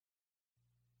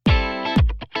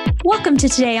Welcome to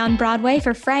Today on Broadway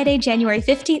for Friday, January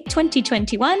 15th,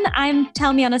 2021. I'm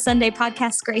Tell Me on a Sunday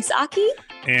podcast, Grace Aki.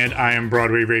 And I am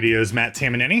Broadway Radio's Matt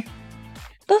Tamanini.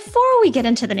 Before we get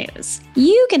into the news,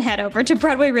 you can head over to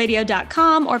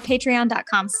BroadwayRadio.com or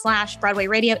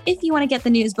Patreon.com/BroadwayRadio if you want to get the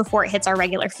news before it hits our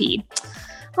regular feed.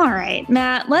 All right,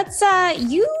 Matt,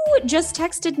 you just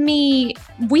texted me,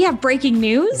 we have breaking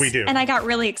news. We do. And I got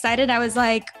really excited. I was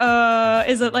like,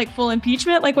 is it like full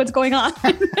impeachment? Like what's going on?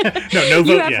 No vote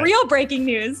You have yet. real breaking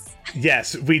news.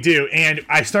 Yes, we do. And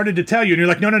I started to tell you, and you're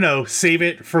like, no, save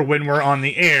it for when we're on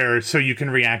the air so you can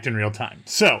react in real time.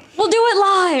 So we'll do it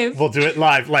live. We'll do it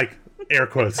live, like air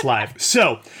quotes live.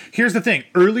 So here's the thing.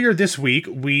 Earlier this week,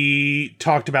 we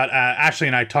talked about, Ashley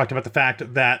and I talked about the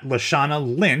fact that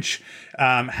Lashana Lynch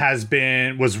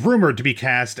was rumored to be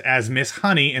cast as Miss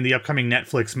Honey in the upcoming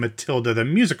Netflix Matilda the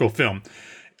Musical film.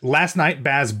 Last night,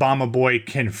 Baz Bomaboy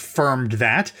confirmed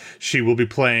that she will be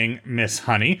playing Miss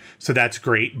Honey, so that's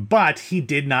great, but he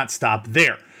did not stop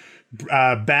there.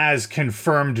 Baz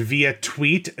confirmed via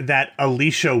tweet that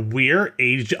Alicia Weir,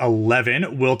 aged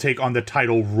 11, will take on the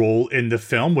title role in the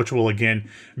film, which will again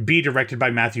be directed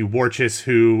by Matthew Warchus,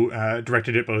 who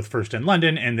directed it both first in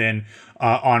London and then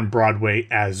on Broadway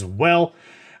as well.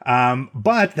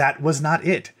 But that was not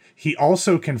it. He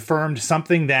also confirmed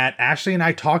something that Ashley and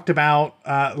I talked about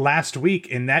last week,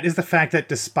 and that is the fact that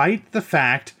despite the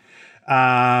fact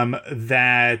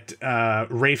that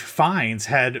Ralph Fiennes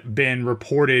had been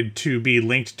reported to be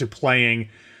linked to playing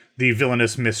the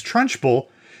villainous Miss Trunchbull,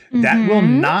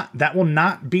 that will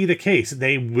not be the case.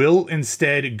 They will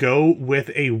instead go with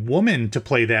a woman to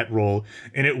play that role,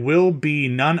 and it will be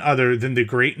none other than the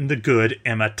great and the good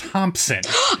Emma Thompson.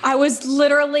 I was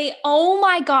literally, oh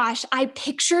my gosh, I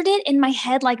pictured it in my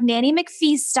head like Nanny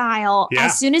McPhee style. Yeah.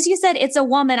 As soon as you said it's a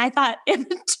woman, I thought Emma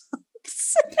Thompson.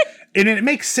 And it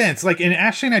makes sense. Like, and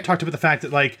Ashley and I talked about the fact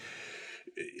that, like,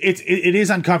 it is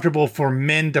uncomfortable for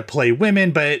men to play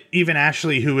women, but even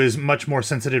Ashley, who is much more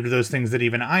sensitive to those things than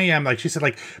even I am, like she said,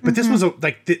 like, but this was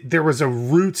there was a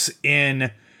roots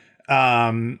in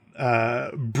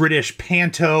British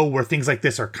panto where things like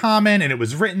this are common, and it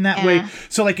was written that way.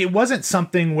 So like, it wasn't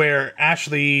something where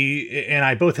Ashley and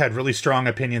I both had really strong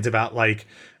opinions about, like,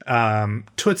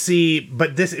 Tootsie,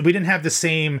 but we didn't have the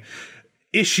same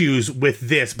issues with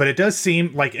this, but it does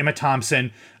seem like Emma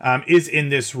Thompson is in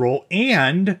this role,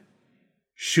 and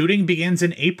shooting begins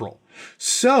in April.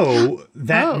 So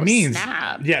that means,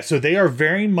 so they are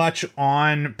very much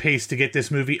on pace to get this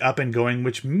movie up and going,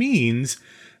 which means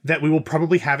that we will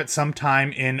probably have it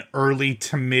sometime in early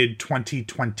to mid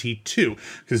 2022,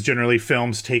 because generally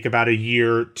films take about a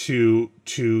year to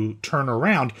turn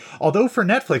around. Although for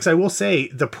Netflix, I will say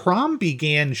The Prom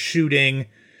began shooting,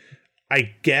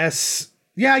 I guess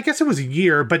it was a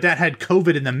year, but that had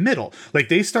COVID in the middle. Like,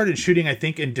 they started shooting, I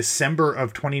think, in December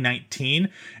of 2019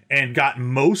 and got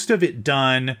most of it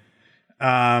done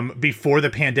before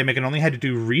the pandemic, and only had to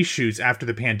do reshoots after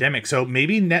the pandemic. So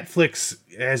maybe Netflix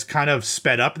has kind of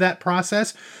sped up that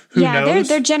process. Who knows?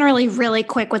 They're generally really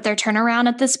quick with their turnaround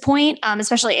at this point,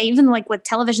 especially even like with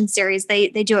television series, they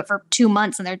do it for 2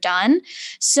 months and they're done.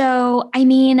 So, I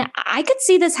mean, I could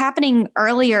see this happening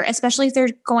earlier, especially if they're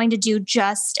going to do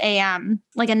just a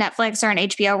like a Netflix or an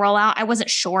HBO rollout. I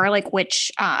wasn't sure like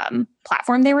which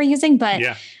platform they were using, but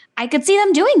I could see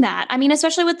them doing that. I mean,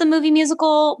 especially with the movie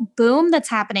musical boom that's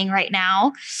happening right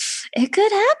now, it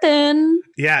could happen.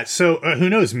 Yeah. So who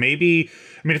knows? Maybe,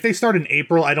 I mean, if they start in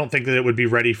April, I don't think that it would be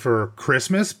ready for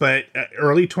Christmas, but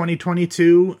early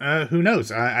 2022, who knows?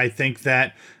 I think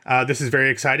that this is very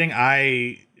exciting.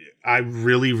 I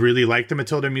really, really like the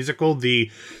Matilda musical. The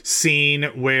scene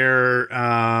where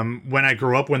when I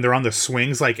grow up, when they're on the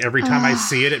swings, like every time I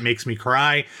see it, it makes me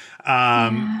cry.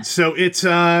 So it's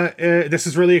this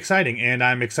is really exciting, and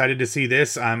I'm excited to see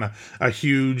this. I'm a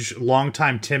huge,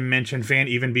 longtime Tim Minchin fan,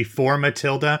 even before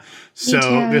Matilda. So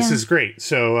this is great.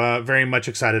 So very much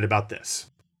excited about this.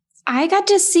 I got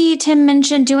to see Tim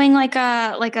Minchin doing like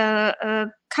a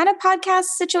kind of podcast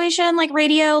situation, like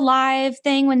radio live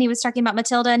thing, when he was talking about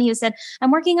Matilda, and he said,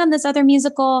 I'm working on this other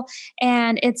musical,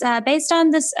 and it's based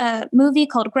on this movie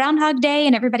called Groundhog Day,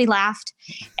 and everybody laughed.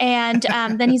 And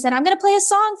then he said, I'm going to play a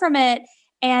song from it.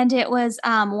 And it was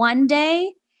One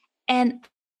Day, and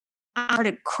I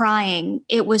started crying.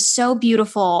 It was so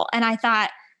beautiful. And I thought,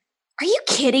 are you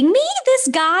kidding me? This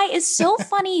guy is so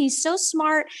funny. He's so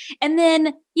smart. And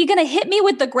then you're going to hit me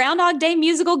with the Groundhog Day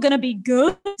musical, going to be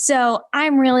good. So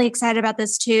I'm really excited about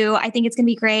this too. I think it's going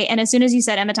to be great. And as soon as you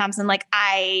said Emma Thompson, like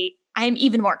I'm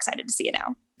even more excited to see it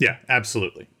now. Yeah,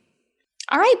 absolutely.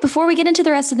 All right. Before we get into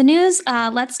the rest of the news,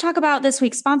 let's talk about this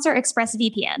week's sponsor,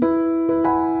 ExpressVPN.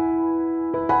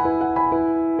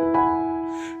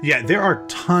 Yeah, there are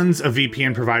tons of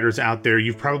VPN providers out there.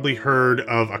 You've probably heard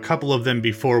of a couple of them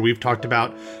before. We've talked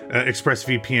about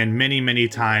ExpressVPN many, many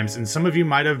times, and some of you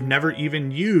might have never even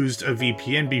used a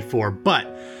VPN before, but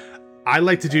I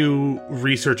like to do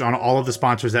research on all of the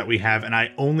sponsors that we have, and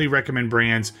I only recommend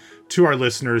brands to our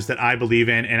listeners that I believe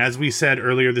in. And as we said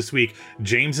earlier this week,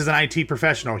 James is an IT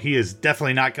professional. He is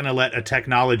definitely not going to let a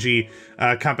technology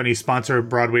company sponsor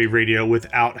Broadway Radio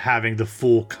without having the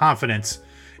full confidence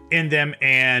in them,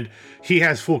 and he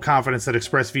has full confidence that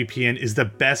ExpressVPN is the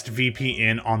best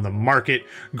VPN on the market.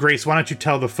 Grace, why don't you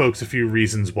tell the folks a few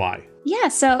reasons why? Yeah,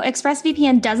 so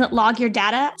ExpressVPN doesn't log your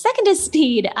data. Second is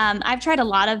speed. I've tried a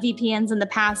lot of VPNs in the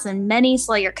past, and many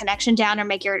slow your connection down or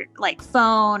make your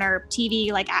phone or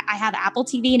TV. I have Apple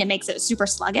TV, and it makes it super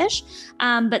sluggish.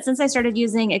 But since I started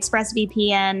using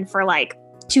ExpressVPN for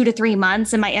 2 to 3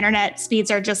 months, and my internet speeds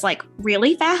are just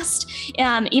really fast.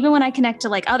 Even when I connect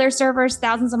to other servers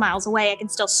thousands of miles away, I can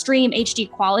still stream HD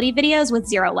quality videos with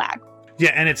zero lag.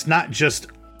 Yeah, and it's not just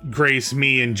Grace,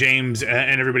 me, and James,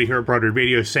 and everybody here at Broadway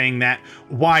Radio saying that.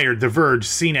 Wired, The Verge,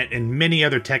 CNET, and many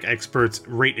other tech experts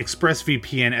rate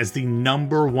ExpressVPN as the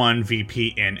 #1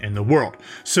 VPN in the world.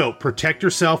 So protect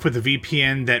yourself with a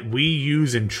VPN that we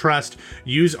use and trust.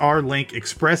 Use our link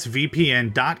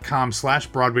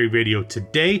expressvpn.com/Broadway Radio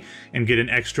today and get an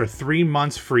extra 3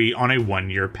 months free on a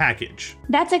 1-year package.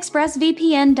 That's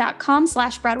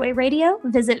expressvpn.com/Broadway Radio.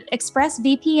 Visit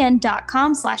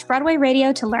expressvpn.com/Broadway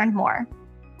Radio to learn more.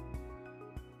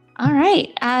 All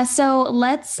right, so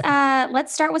let's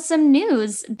start with some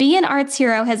news. Be an Arts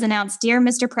Hero has announced Dear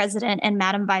Mr. President and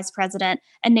Madam Vice President.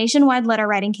 A nationwide letter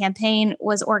writing campaign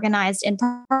was organized in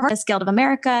part by the Guild of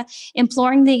America,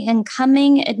 imploring the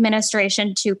incoming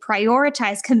administration to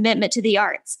prioritize commitment to the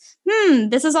arts.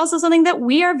 This is also something that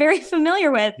we are very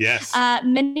familiar with. Yes.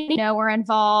 Many were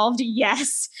involved.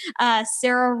 Yes.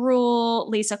 Sarah Rule,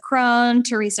 Lisa Krohn,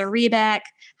 Teresa Rebeck,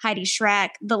 Heidi Schreck.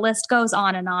 The list goes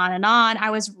on and on and on.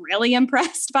 I was really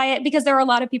impressed by it because there were a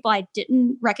lot of people I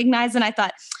didn't recognize. And I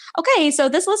thought, okay, so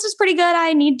this list is pretty good.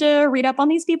 I need to read up on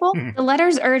these people. The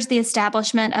letters urge the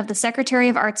establishment of the Secretary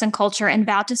of Arts and Culture and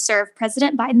vow to serve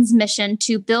President Biden's mission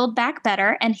to build back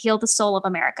better and heal the soul of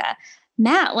America.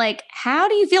 Matt, how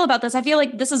do you feel about this? I feel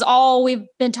like this is all we've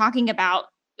been talking about,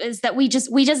 is that we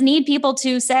just need people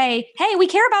to say, hey, we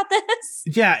care about this.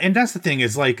 Yeah, and that's the thing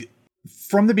is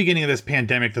from the beginning of this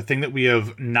pandemic, the thing that we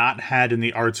have not had in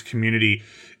the arts community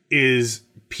is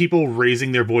people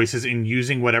raising their voices and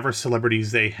using whatever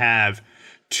celebrities they have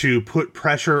to put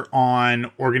pressure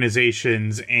on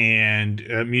organizations and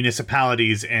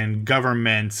municipalities and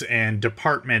governments and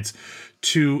departments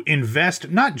to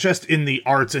invest not just in the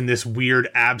arts in this weird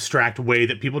abstract way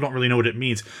that people don't really know what it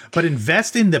means, but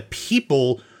invest in the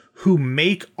people who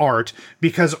make art,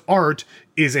 because art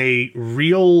is a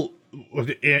real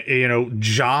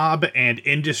job and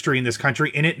industry in this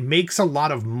country, and it makes a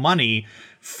lot of money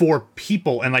for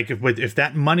people. And if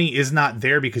that money is not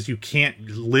there because you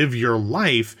can't live your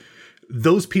life,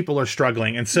 those people are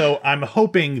struggling. And so I'm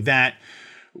hoping that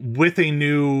with a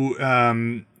new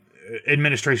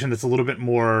administration that's a little bit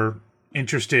more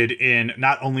interested in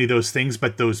not only those things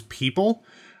but those people,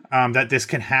 that this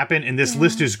can happen. And this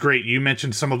list is great. You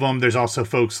mentioned some of them. There's also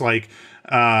folks like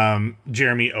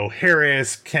Jeremy O.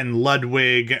 Harris, Ken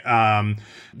Ludwig,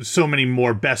 so many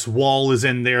more. Bess Wall is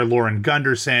in there, Lauren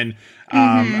Gunderson,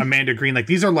 Amanda Green.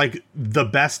 These are the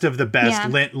best of the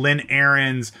best. Yeah. Lynn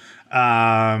Ahrens,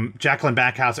 Jacqueline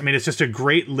Backhouse. I mean, it's just a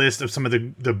great list of some of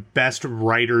the best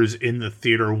writers in the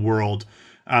theater world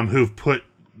who've put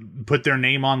their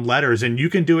name on letters, and you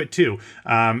can do it too.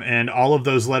 And all of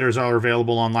those letters are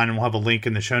available online, and we'll have a link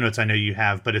in the show notes. I know you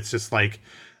have, but it's just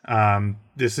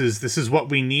this is what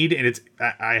we need, and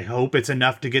I hope it's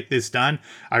enough to get this done.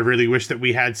 I really wish that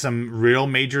we had some real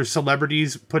major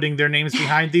celebrities putting their names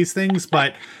behind these things,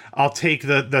 but I'll take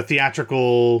the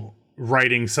theatrical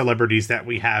writing celebrities that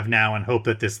we have now and hope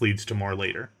that this leads to more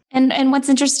later. And what's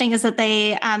interesting is that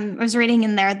they, I was reading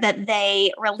in there that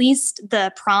they released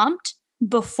the prompt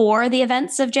before the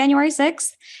events of January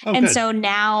 6th. Oh, and good. so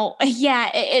now,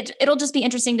 it'll just be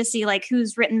interesting to see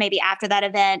who's written maybe after that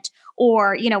event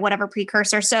or, whatever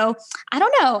precursor. So I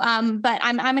don't know. But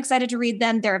I'm excited to read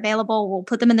them. They're available. We'll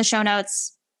put them in the show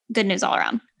notes. Good news all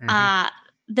around.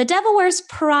 the Devil Wears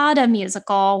Prada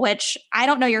musical, which I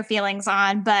don't know your feelings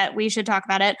on, but we should talk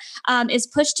about it, is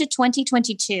pushed to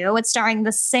 2022. It's starring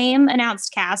the same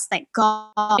announced cast, thank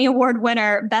God, the award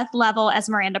winner Beth Level as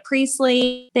Miranda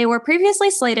Priestley. They were previously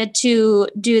slated to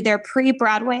do their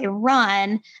pre-Broadway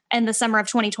run in the summer of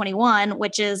 2021,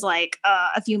 which is like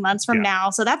a few months from now.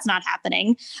 So that's not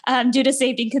happening due to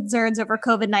safety concerns over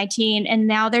COVID-19. And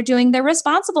now they're doing the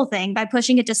responsible thing by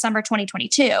pushing it to summer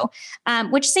 2022,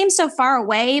 which seems so far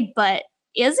away. But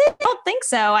is it? I don't think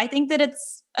so. I think that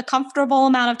it's a comfortable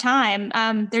amount of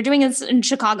time. They're doing this in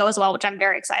Chicago as well, which I'm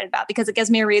very excited about because it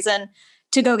gives me a reason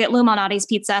to go get Lou Malnati's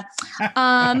pizza.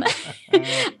 I'm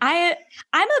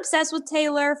obsessed with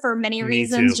Taylor for many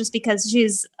reasons, just because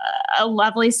she's a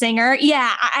lovely singer.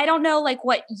 Yeah, I don't know like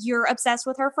what you're obsessed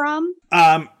with her from.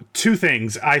 Two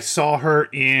things. I saw her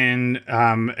in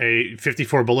a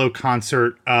 54 Below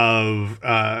concert of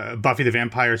Buffy the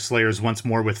Vampire Slayer's Once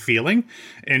More with Feeling,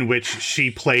 in which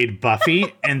she played Buffy.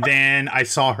 And then I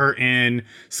saw her in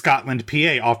Scotland,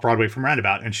 PA, off Broadway from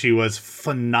Roundabout, and she was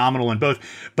phenomenal in both.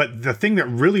 But the thing that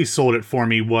really sold it for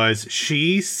me was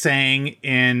she sang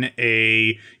in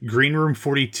a Green Room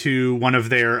 42, one of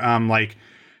their like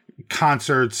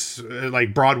concerts,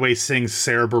 like Broadway sings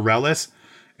Sarah Bareilles.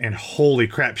 And holy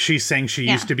crap, she sang She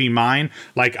Used to Be Mine.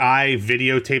 Like, I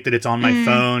videotaped it. It's on my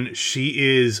phone. She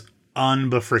is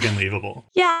unbefriggin-leavable.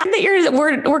 Yeah,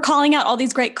 that we're calling out all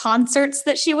these great concerts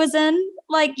that she was in.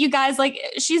 Like, you guys, like,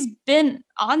 she's been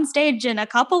on stage in a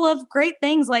couple of great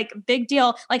things, like, big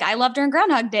deal. Like, I loved her in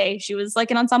Groundhog Day. She was,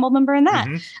 like, an ensemble member in that.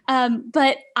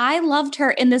 But I loved her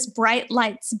in this Bright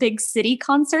Lights Big City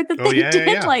concert that they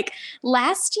did, like,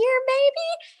 last year,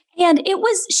 maybe? And she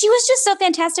was just so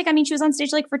fantastic. I mean, she was on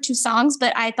stage like for 2 songs,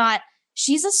 but I thought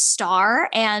she's a star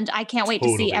and I can't wait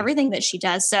to see everything that she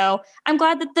does. So I'm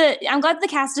glad that the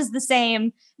cast is the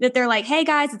same, that they're like, hey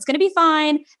guys, it's going to be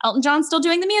fine. Elton John's still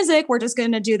doing the music. We're just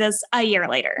going to do this a year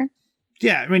later.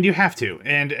 Yeah. I mean, you have to.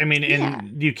 And I mean,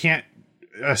 and you can't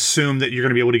assume that you're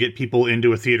going to be able to get people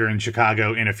into a theater in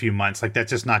Chicago in a few months. Like, that's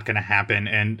just not going to happen.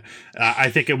 And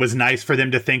I think it was nice for them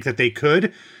to think that they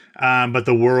could. But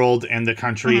the world and the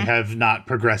country have not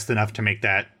progressed enough to make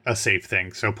that a safe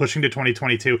thing. So pushing to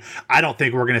 2022, I don't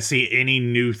think we're going to see any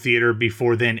new theater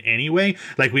before then anyway.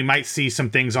 Like, we might see some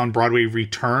things on Broadway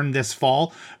return this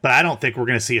fall, but I don't think we're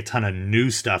going to see a ton of new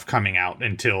stuff coming out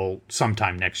until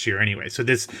sometime next year anyway. So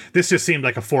this just seemed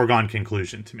like a foregone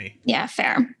conclusion to me. Yeah,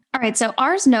 fair. All right, so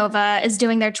Ars Nova is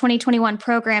doing their 2021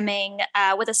 programming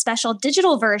with a special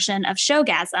digital version of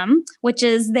Showgasm, which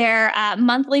is their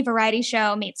monthly variety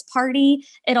show meets party.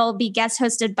 It'll be guest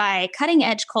hosted by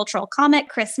cutting-edge cultural comic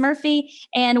Chris Murphy,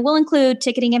 and we'll include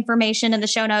ticketing information in the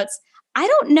show notes. I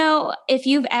don't know if have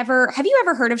you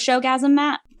ever heard of Showgasm,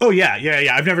 Matt? Oh,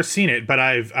 yeah. I've never seen it, but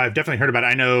I've definitely heard about it.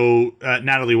 I know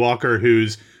Natalie Walker,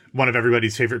 who's one of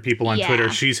everybody's favorite people on Twitter.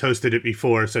 She's hosted it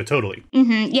before, so totally.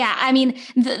 Yeah, I mean,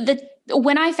 the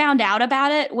when I found out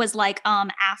about it was like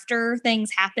after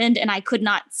things happened and I could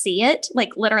not see it,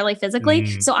 like literally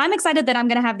physically. So I'm excited that I'm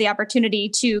going to have the opportunity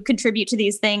to contribute to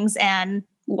these things and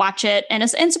watch it and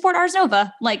support Ars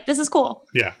Nova. Like, this is cool.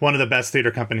 Yeah, one of the best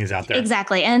theater companies out there.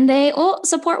 Exactly. And they all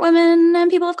support women and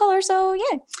people of color, so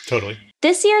yeah. Totally.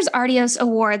 This year's Artios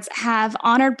Awards have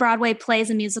honored Broadway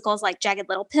plays and musicals like Jagged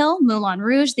Little Pill, Moulin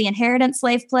Rouge, The Inheritance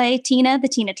Slave Play, Tina, the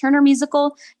Tina Turner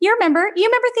musical. You remember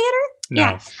theater?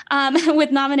 No. Yeah.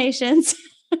 With nominations.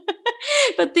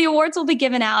 But the awards will be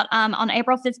given out on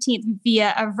April 15th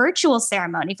via a virtual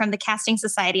ceremony from the Casting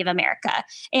Society of America.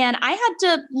 And I had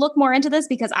to look more into this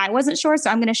because I wasn't sure. So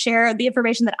I'm going to share the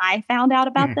information that I found out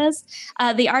about this.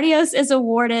 The Artios is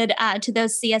awarded to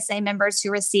those CSA members who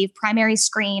receive primary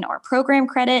screen or program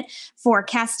credit for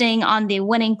casting on the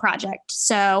winning project.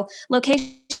 So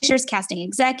location casting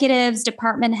executives,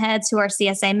 department heads who are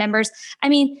CSA members. I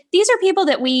mean, these are people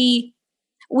that we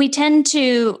tend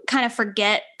to kind of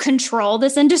forget control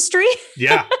this industry.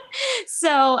 Yeah.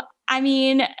 So, I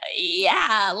mean,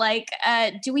 yeah, like,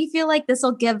 do we feel like this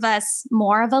will give us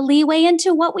more of a leeway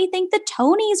into what we think the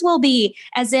Tonys will be,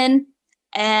 as in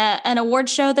an award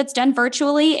show that's done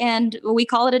virtually and we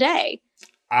call it a day?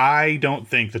 I don't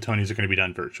think the Tonys are going to be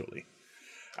done virtually.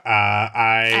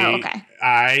 Okay.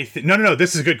 No.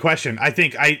 This is a good question.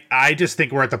 I just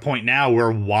think we're at the point now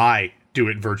where why do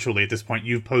it virtually at this point?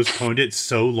 You've postponed it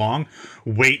so long.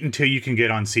 Wait until you can get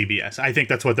on CBS. I think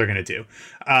that's what they're going to do.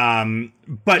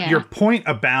 But your point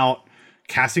about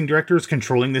casting directors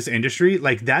controlling this industry,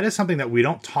 like, that is something that we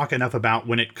don't talk enough about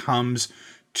when it comes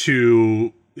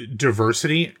to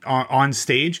diversity on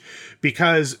stage,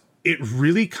 because it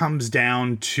really comes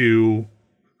down to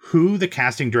who the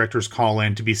casting directors call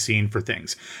in to be seen for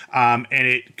things. And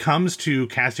it comes to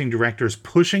casting directors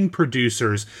pushing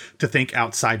producers to think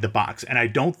outside the box. And I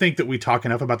don't think that we talk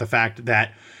enough about the fact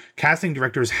that casting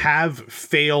directors have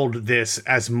failed this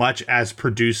as much as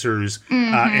producers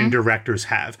and directors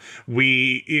have.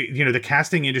 The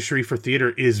casting industry for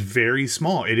theater is very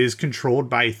small. It is controlled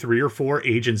by 3 or 4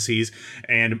 agencies,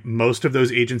 and most of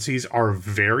those agencies are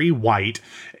very white.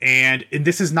 And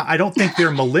this is not, I don't think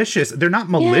they're malicious. They're not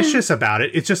malicious about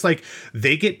it. It's just like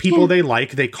they get people they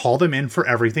like, they call them in for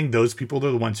everything. Those people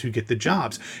are the ones who get the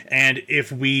jobs. And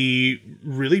if we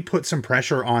really put some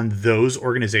pressure on those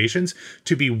organizations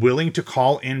to be willing to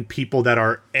call in people that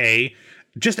are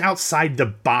just outside the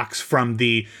box from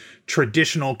the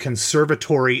traditional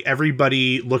conservatory,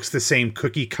 everybody looks the same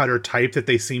cookie cutter type that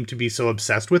they seem to be so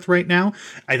obsessed with right now,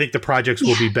 I think the projects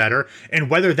will be better. And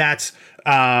whether that's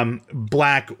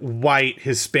black, white,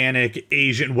 Hispanic,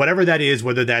 Asian, whatever that is,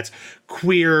 whether that's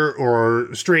queer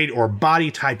or straight or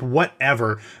body type,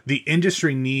 whatever, the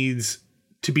industry needs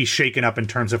to be shaken up in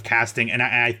terms of casting. And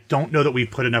I don't know that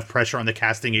we've put enough pressure on the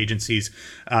casting agencies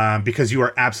because you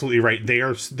are absolutely right.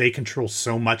 They control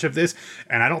so much of this.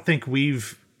 And I don't think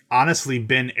we've honestly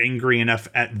been angry enough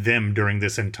at them during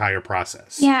this entire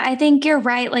process. Yeah, I think you're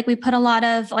right. Like we put a lot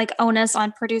of like onus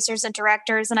on producers and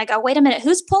directors. And I go, wait a minute,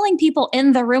 who's pulling people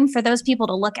in the room for those people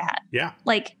to look at? Yeah.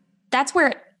 Like that's where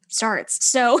it starts.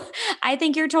 So I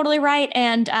think you're totally right.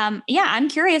 And I'm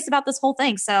curious about this whole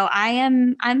thing. So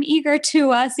I'm eager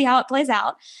to see how it plays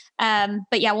out.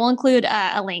 But yeah, we'll include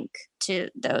a link to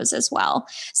those as well.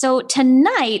 So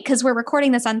tonight, because we're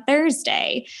recording this on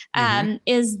Thursday,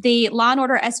 is the Law &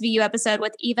 Order SVU episode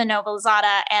with Eva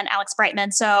Noblezada and Alex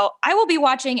Brightman. So I will be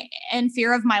watching in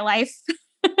fear of my life.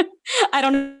 I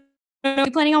don't know. Are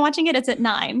you planning on watching it? It's at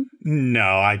 9.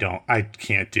 No, I don't. I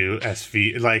can't do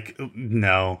SV. Like,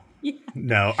 no. Yeah.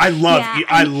 No. I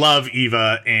love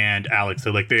Eva and Alex. So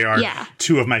like they are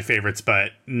 2 of my favorites,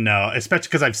 but no, especially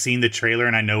because I've seen the trailer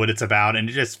and I know what it's about and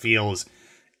it just feels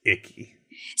icky.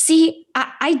 See,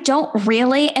 I don't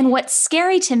really. And what's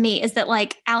scary to me is that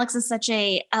like Alex is such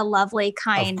a lovely,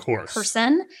 kind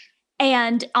person.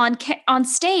 And on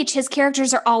stage, his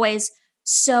characters are always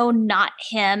so not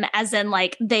him, as in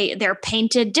like they're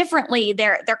painted differently,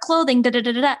 their clothing,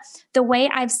 the way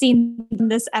I've seen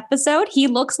this episode, he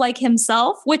looks like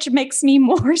himself, which makes me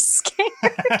more scared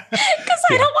because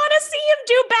I don't want to see him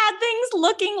do bad things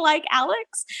looking like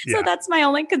Alex. So that's my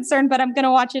only concern, but I'm going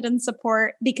to watch it in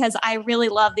support because I really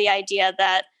love the idea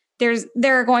that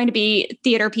there are going to be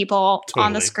theater people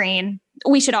on the screen.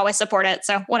 We should always support it.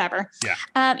 So whatever.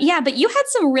 Yeah. But you had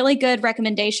some really good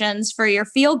recommendations for your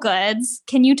feel goods.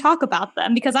 Can you talk about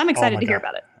them? Because I'm excited to hear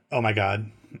about it. Oh my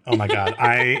God.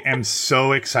 I am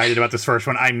so excited about this first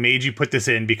one. I made you put this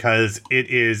in because it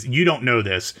is, you don't know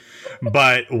this,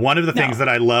 but one of the things that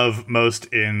I love most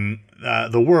in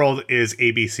the world is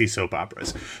ABC soap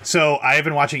operas. So I have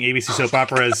been watching ABC soap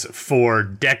operas for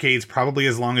decades, probably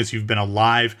as long as you've been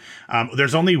alive.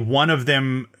 There's only one of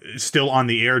them still on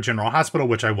the air, General Hospital,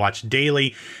 which I watch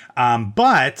daily.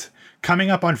 But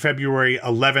coming up on February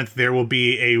 11th, there will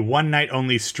be a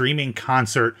one-night-only streaming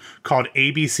concert called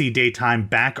ABC Daytime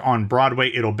back on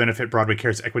Broadway. It'll benefit Broadway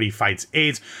Cares Equity Fights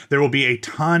AIDS. There will be a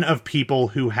ton of people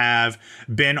who have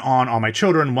been on All My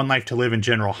Children, One Life to Live, and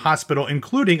General Hospital,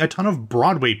 including a ton of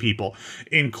Broadway people,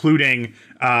 including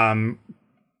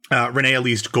Renee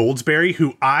Elise Goldsberry,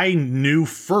 who I knew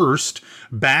first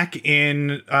back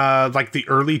in like the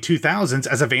early 2000s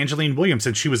as Evangeline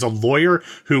Williamson. She was a lawyer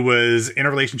who was in a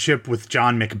relationship with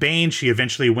John McBain. She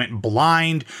eventually went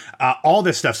blind, all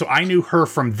this stuff. So I knew her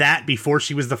from that before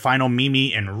she was the final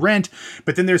Mimi in Rent.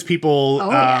 But then there's people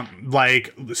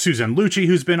like Susan Lucci,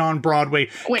 who's been on Broadway.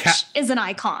 Which is an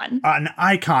icon.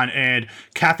 And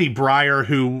Kathy Breyer,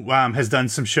 who has done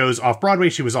some shows off Broadway.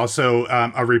 She was also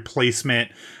a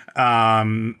replacement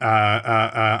the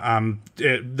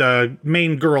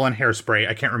main girl in Hairspray,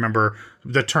 I can't remember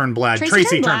the Turnblad,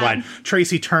 Tracy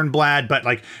Turnblad, but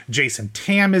like Jason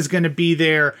Tam is going to be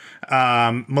there,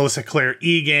 Melissa Claire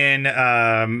Egan,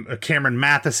 Cameron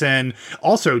Matheson.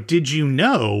 Also, did you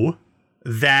know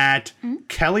that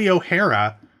Kelly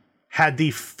O'Hara had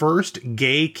the first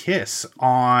gay kiss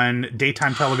on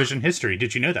daytime television history?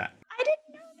 Did you know that?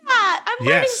 I'm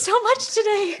learning so much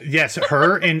today. Yes,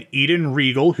 her and Eden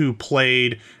Regal, who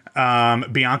played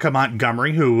Bianca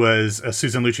Montgomery, who was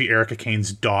Susan Lucci, Erica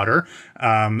Kane's daughter.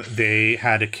 They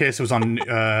had a kiss. It was on, on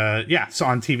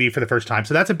TV for the first time.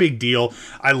 So that's a big deal.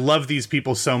 I love these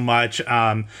people so much.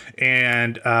 And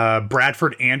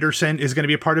Bradford Anderson is going to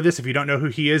be a part of this. If you don't know who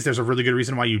he is, there's a really good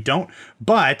reason why you don't.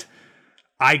 But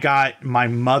I got my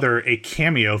mother a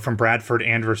cameo from Bradford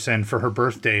Anderson for her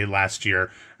birthday last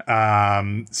year.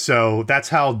 So that's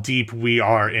how deep we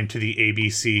are into the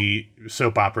ABC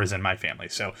soap operas in my family.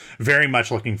 So very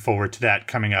much looking forward to that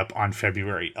coming up on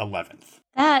February 11th.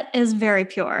 That is very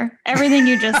pure. Everything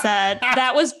you just said,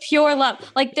 that was pure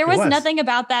love. Like there was nothing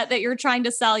about that you're trying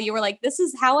to sell. You were like, this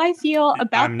is how I feel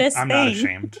about this thing. I'm not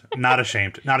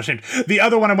ashamed. Not ashamed. The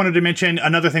other one I wanted to mention,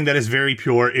 another thing that is very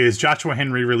pure, is Joshua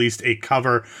Henry released a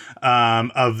cover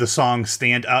of the song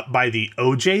Stand Up by the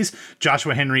OJs.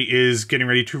 Joshua Henry is getting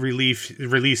ready to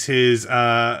release his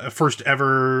first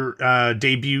ever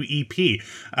debut EP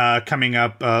coming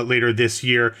up later this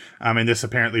year. And this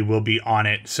apparently will be on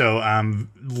it. So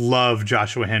love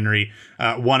Joshua Henry,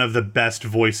 one of the best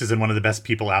voices and one of the best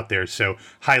people out there. So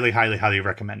highly, highly, highly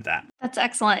recommend that. That's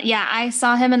excellent. Yeah, I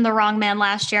saw him in The Wrong Man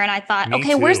last year and I thought,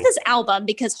 okay, where's this album?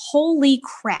 Because holy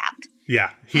crap.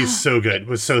 Yeah, he's so good.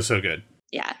 Was so good.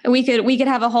 Yeah, we could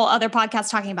have a whole other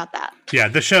podcast talking about that. Yeah,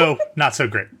 the show, not so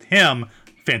great. Him,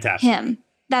 fantastic. Him.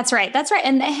 That's right.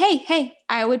 And hey,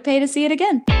 I would pay to see it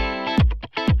again.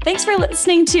 Thanks for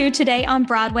listening to Today on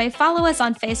Broadway. Follow us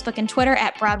on Facebook and Twitter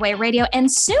at Broadway Radio,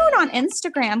 and soon on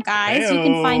Instagram, guys. Hey-o. You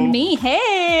can find me.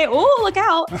 Hey, oh, look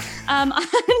out. On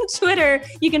Twitter,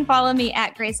 you can follow me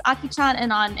at Grace Aki-chan,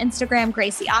 and on Instagram,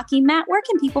 Gracie Aki. Matt, where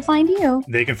can people find you?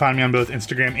 They can find me on both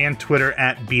Instagram and Twitter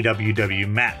at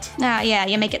BWWMatt. Yeah,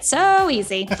 you make it so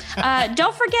easy.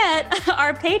 Don't forget,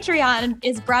 our Patreon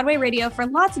is Broadway Radio for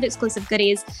lots of exclusive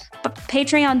goodies.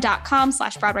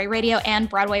 Patreon.com/Broadway Radio and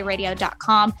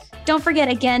BroadwayRadio.com. Don't forget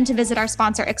again to visit our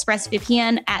sponsor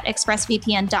ExpressVPN at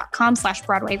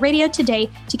expressvpn.com/Broadway Radio today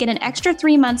to get an extra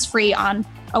 3 months free on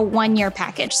a 1-year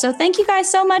package. So thank you guys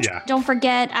so much. Yeah. Don't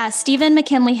forget, Stephen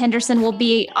McKinley Henderson will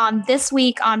be on this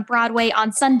week on Broadway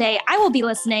on Sunday. I will be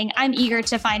listening. I'm eager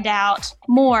to find out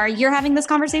more. You're having this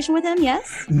conversation with him,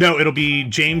 yes? No, it'll be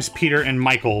James, Peter, and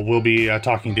Michael. We'll be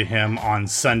talking to him on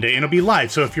Sunday, and it'll be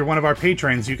live. So if you're one of our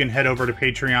patrons, you can head over to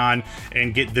Patreon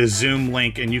and get the Zoom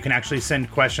link, and you can actually send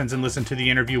questions and listen to the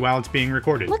interview while it's being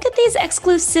recorded. Look at these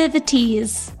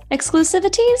exclusivities.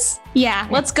 Exclusivities? Yeah,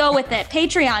 let's go with it.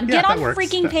 Patreon. Get on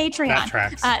freaking Patreon. That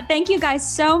tracks. Thank you guys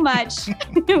so much.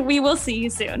 We will see you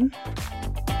soon.